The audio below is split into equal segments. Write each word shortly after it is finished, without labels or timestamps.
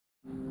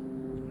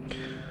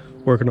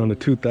Working on the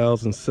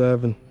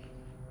 2007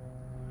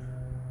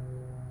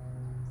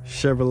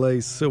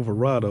 Chevrolet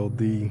Silverado.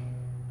 The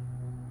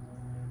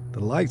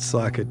light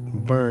socket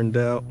burned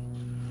out.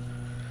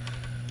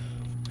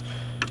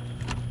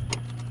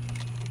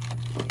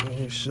 Let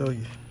me show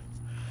you.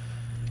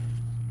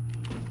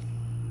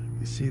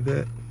 You see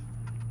that?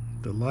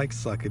 The light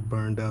socket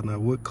burned out. Now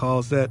what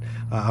caused that?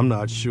 I'm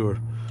not sure.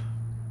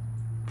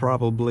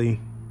 Probably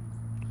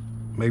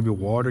maybe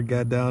water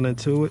got down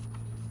into it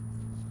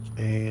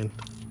and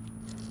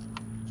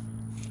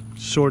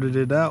shorted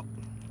it out.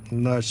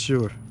 I'm not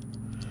sure.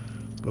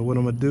 But what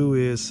I'm gonna do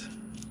is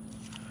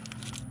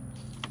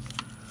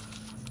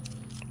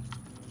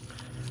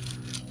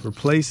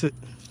replace it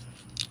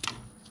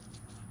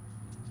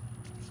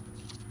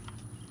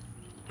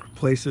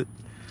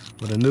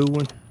with a new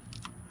one.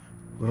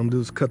 What I'm gonna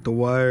do is cut the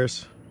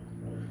wires,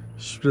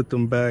 strip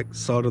them back,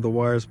 solder the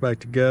wires back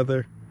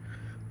together,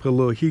 put a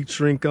little heat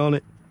shrink on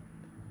it,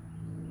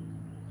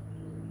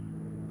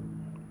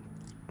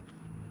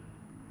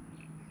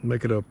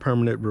 make it a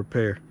permanent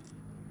repair.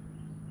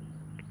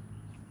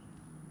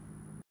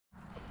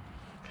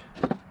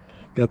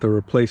 Got the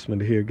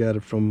replacement here, got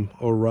it from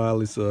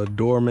O'Reilly's,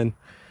 Dorman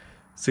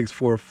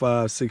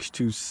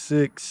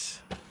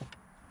 645626.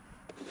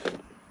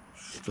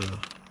 It's the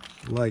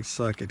light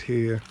socket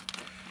here.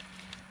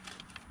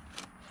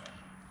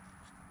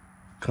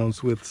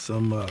 Comes with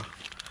some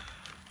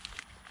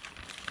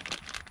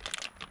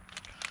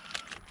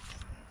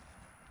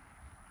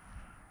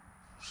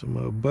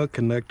butt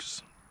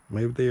connectors.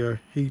 Maybe they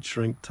are heat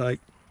shrink type.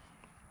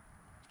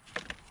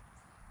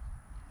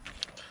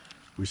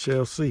 We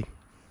shall see.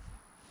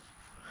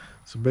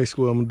 So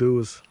basically what I'm gonna do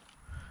is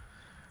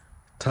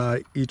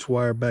tie each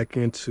wire back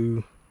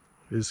into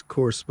its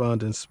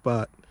corresponding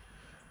spot,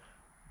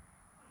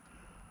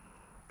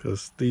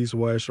 because these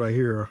wires right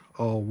here are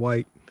all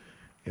white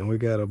and we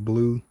got a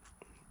blue,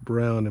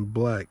 brown, and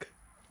black.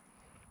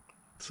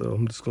 So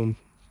I'm just gonna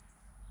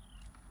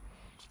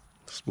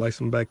splice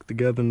them back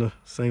together in the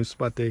same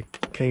spot they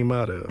came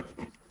out of.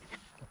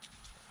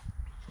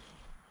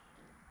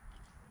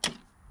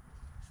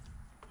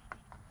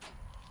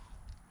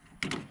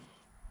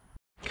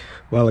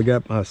 While I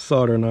got my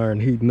soldering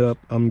iron heating up,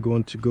 I'm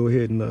going to go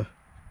ahead and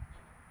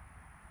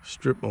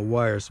strip my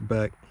wires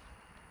back.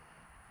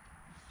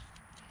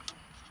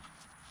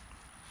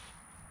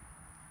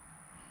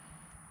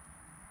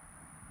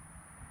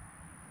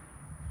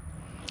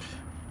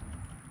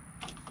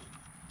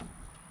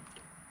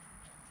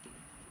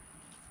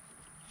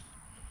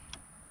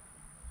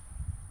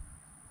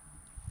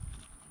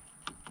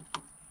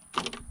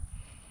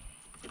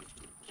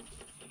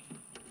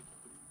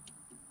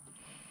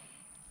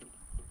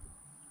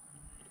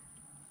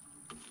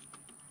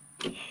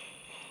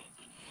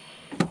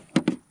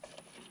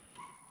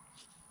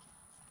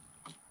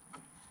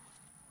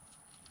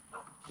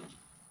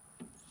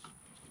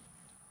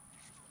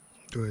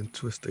 Go ahead and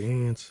twist the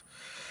ends.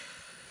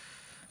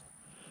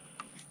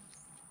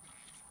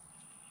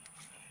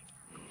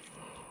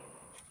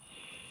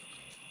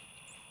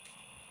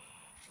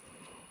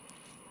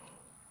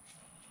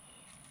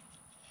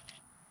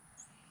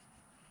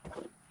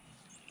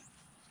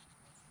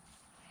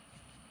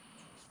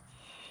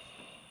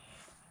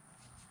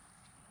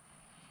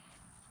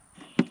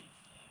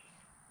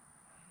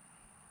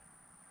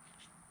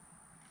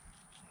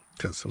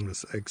 Cut some of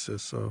this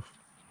excess off.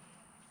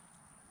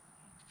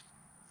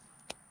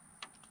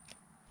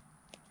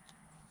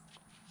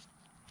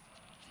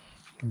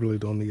 Really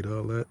don't need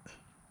all that.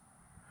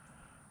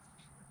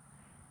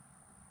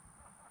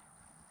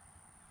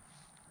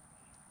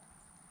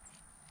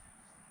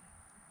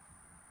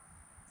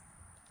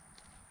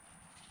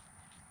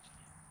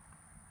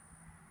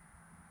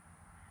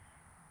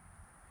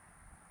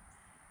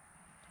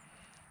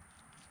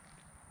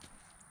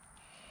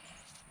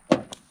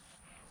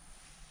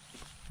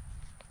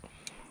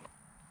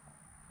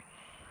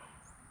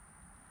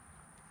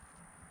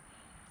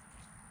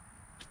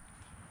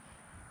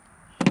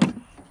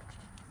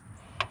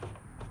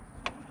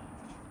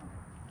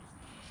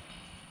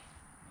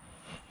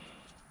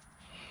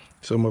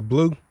 So my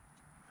blue,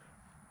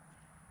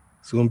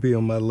 it's gonna be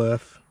on my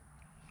left,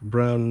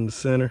 brown in the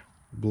center,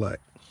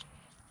 black.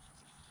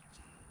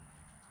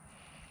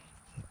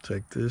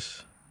 Take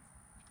this,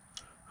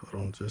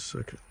 hold on just a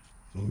second.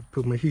 Let me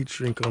put my heat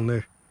shrink on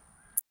there.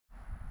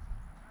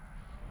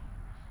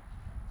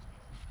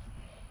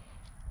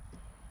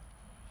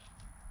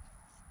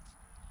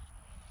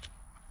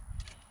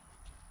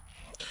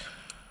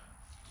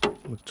 I'm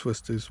gonna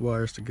twist these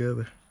wires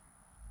together.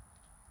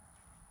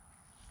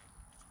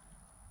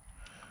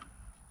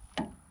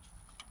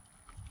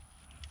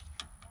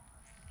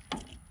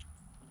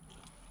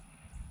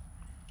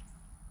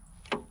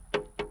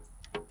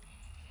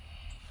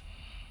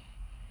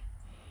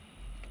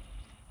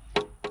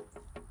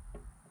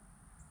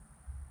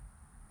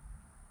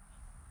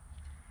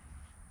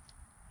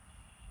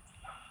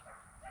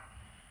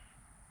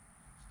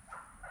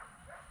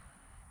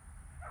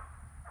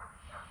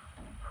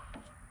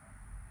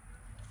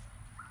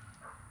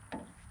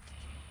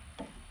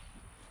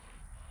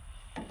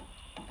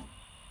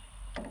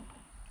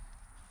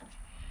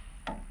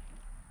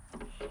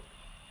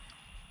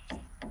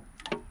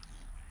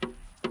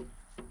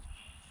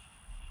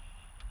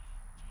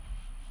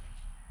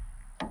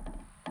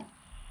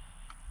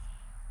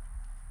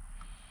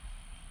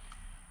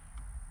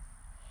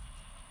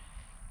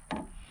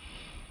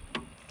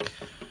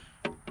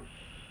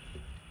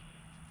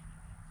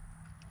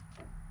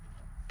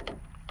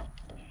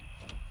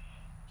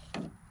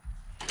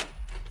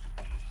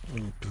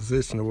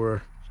 position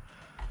where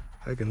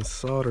I can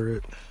solder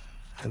it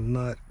and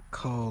not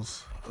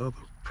cause other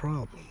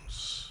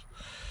problems.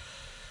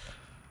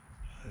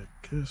 I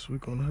guess we're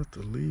gonna have to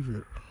leave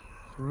it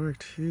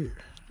right here.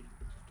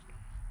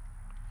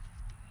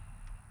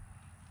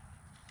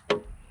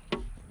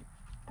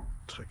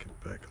 Take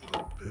it back a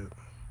little bit.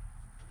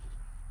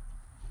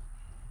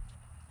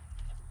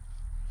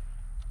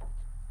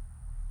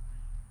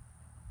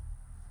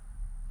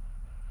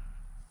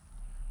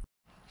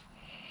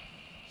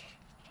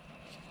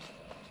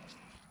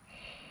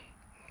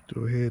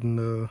 Go ahead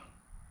and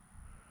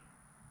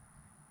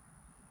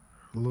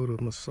load up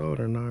my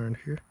soldering iron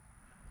here.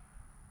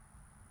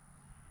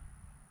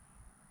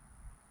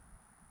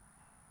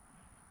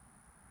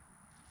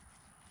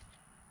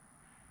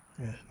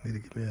 Yeah, need to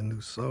get me a new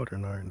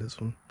soldering iron. This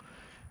one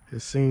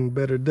has seen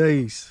better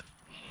days.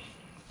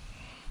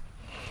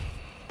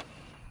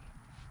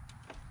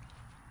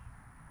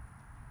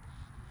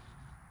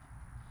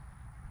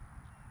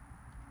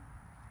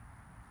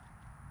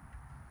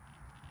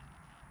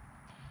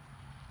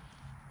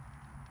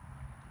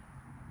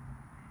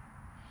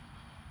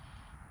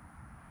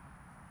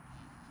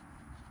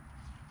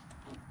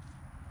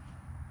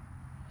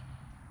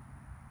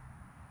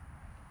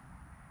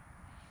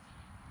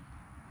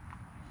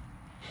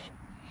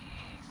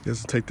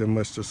 Doesn't take that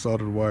much to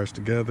solder the wires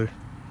together.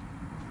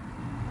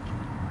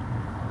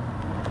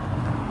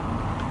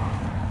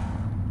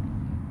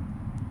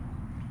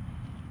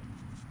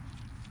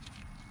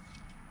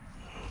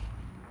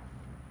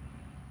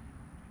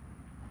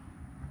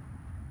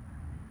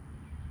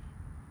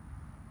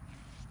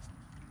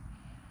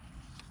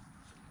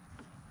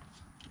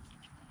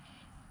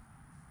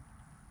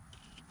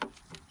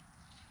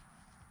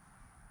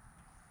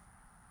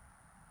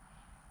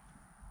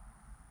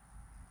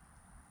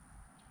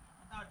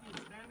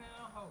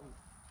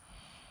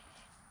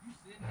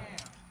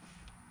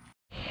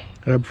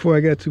 Before I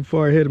got too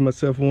far ahead of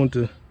myself, I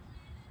wanted to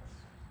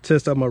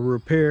test out my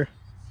repair.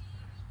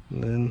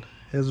 And then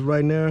as of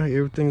right now,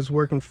 everything's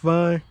working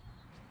fine.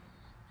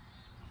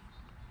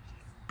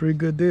 Pretty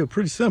good deal,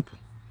 pretty simple.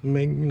 I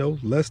mean, you know,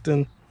 less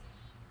than,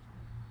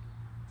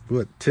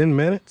 what, 10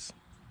 minutes?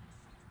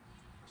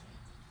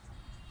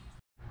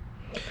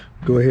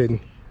 Go ahead and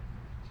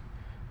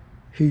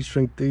heat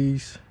shrink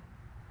these,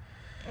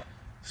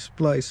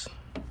 splice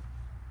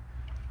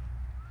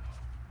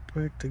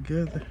back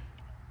together.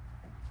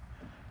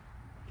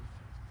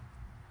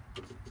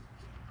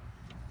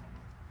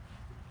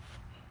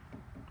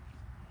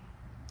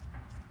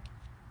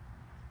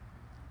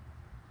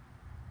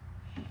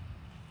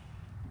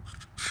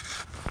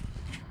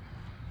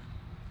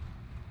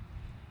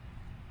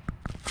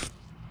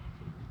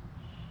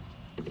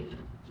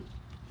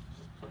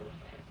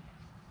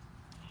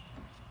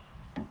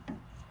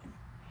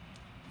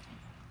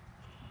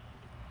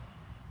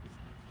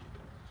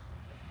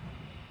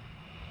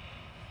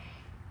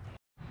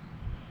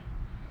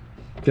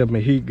 Got my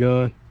heat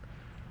gun.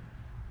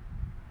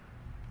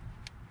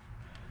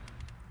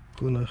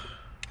 Gonna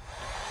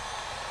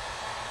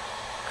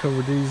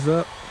cover these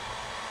up.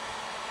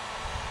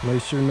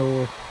 Make sure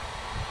no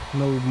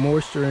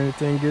moisture or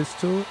anything gets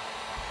to it.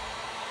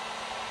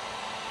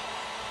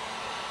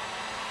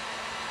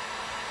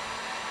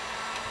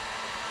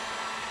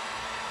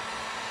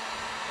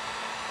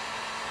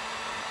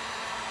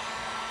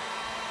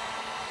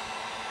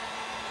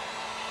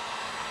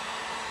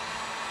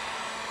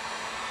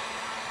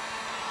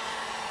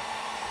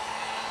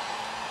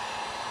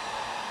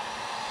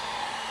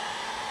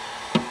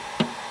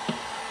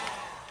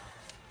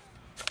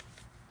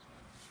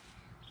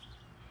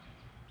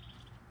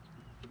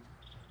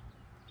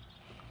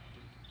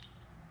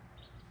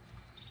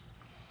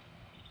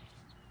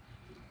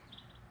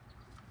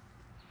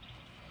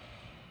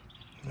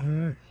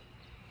 Alright,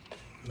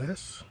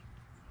 let's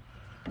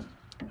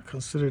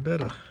consider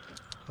that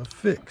a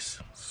fix.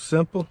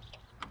 Simple.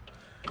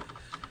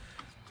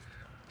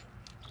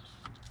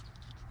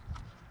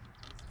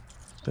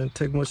 Didn't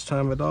take much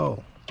time at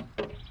all.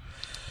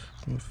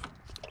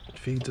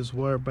 Feed this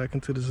wire back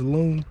into this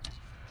loom.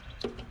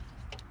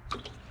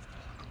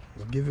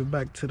 We'll give it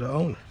back to the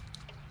owner.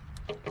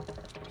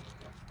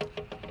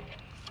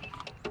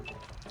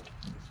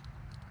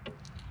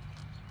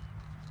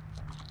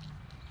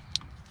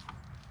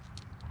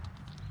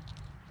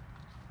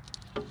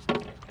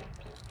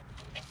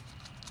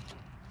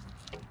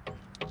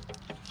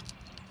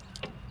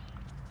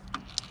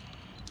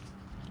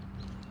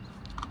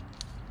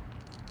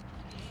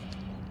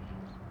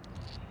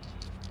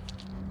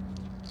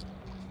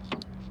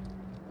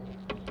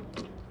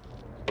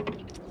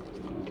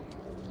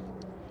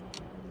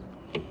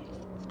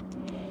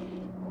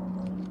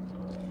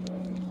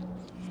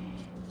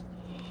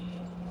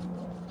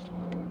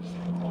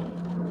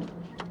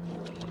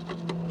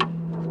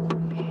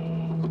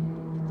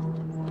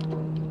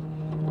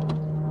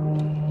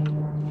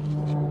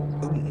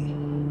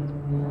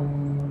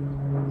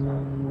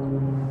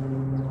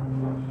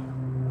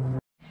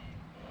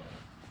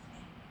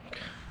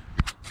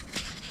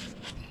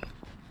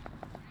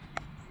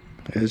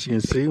 As you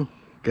can see,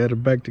 got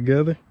it back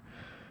together.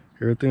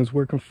 Everything's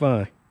working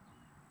fine.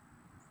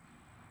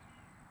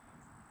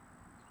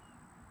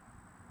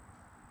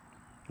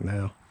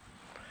 Now,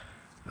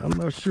 I'm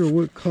not sure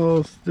what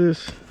caused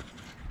this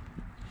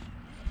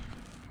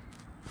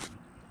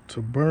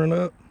to burn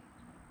up.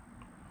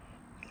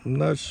 I'm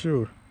not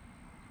sure.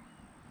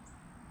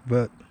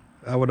 But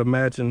I would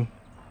imagine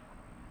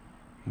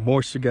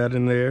moisture got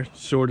in there,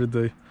 shorted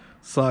the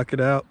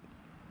socket out.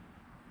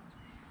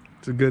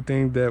 It's a good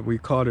thing that we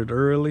caught it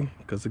early,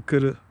 because it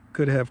could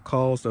have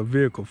caused a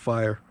vehicle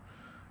fire,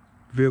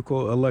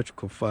 vehicle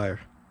electrical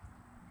fire.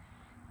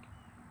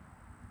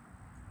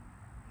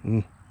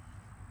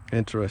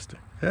 Interesting.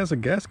 It has a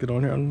gasket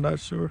on here. I'm not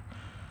sure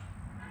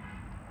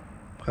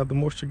how the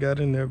moisture got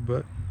in there,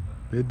 but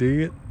it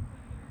did.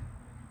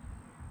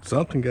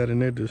 Something got in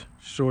there to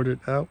short it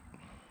out.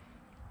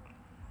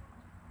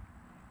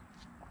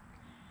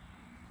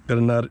 But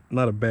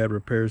not a bad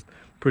repair. It's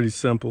pretty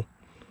simple.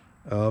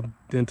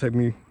 Didn't take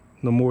me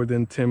no more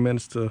than 10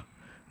 minutes to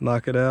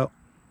knock it out.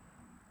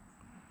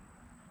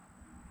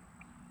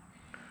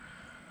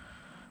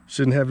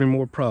 Shouldn't have any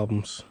more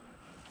problems.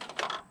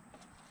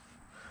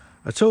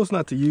 I chose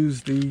not to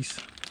use these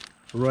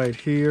right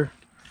here.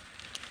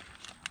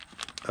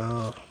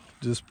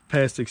 Just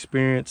past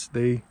experience,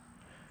 they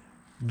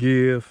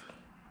give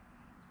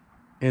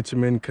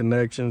intermittent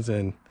connections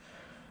and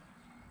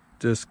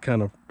just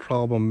kind of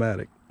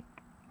problematic.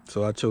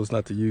 So I chose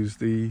not to use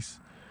these.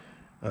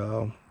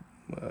 I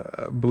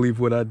believe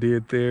what I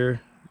did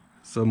there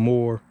is a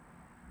more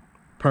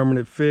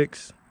permanent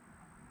fix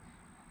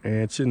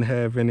and shouldn't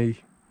have any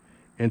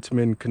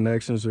intermittent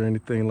connections or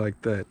anything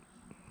like that.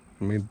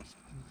 I mean,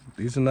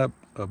 these are not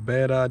a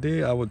bad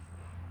idea. I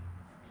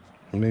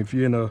mean, if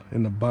you're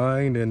in a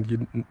bind and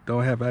you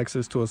don't have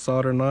access to a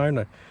soldering iron,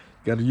 you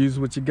got to use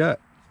what you got.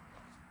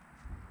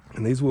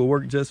 And these will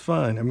work just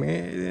fine. I mean,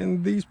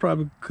 and these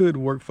probably could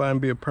work fine,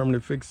 be a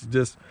permanent fix. It's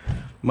just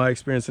my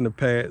experience in the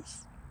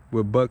past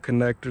with butt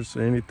connectors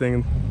or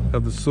anything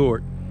of the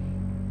sort.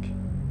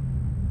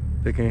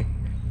 They can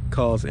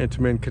cause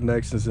intermittent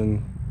connections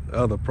and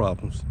other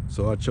problems.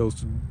 So I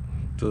chose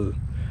to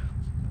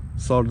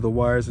solder the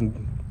wires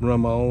and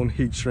run my own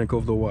heat shrink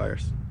over the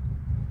wires.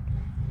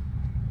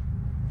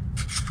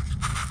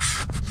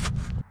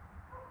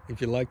 If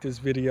you like this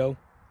video,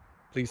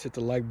 please hit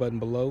the like button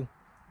below.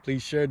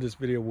 Please share this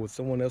video with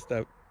someone else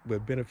that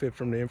would benefit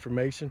from the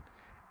information.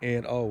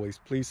 And always,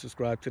 please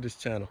subscribe to this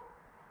channel.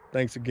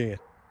 Thanks again.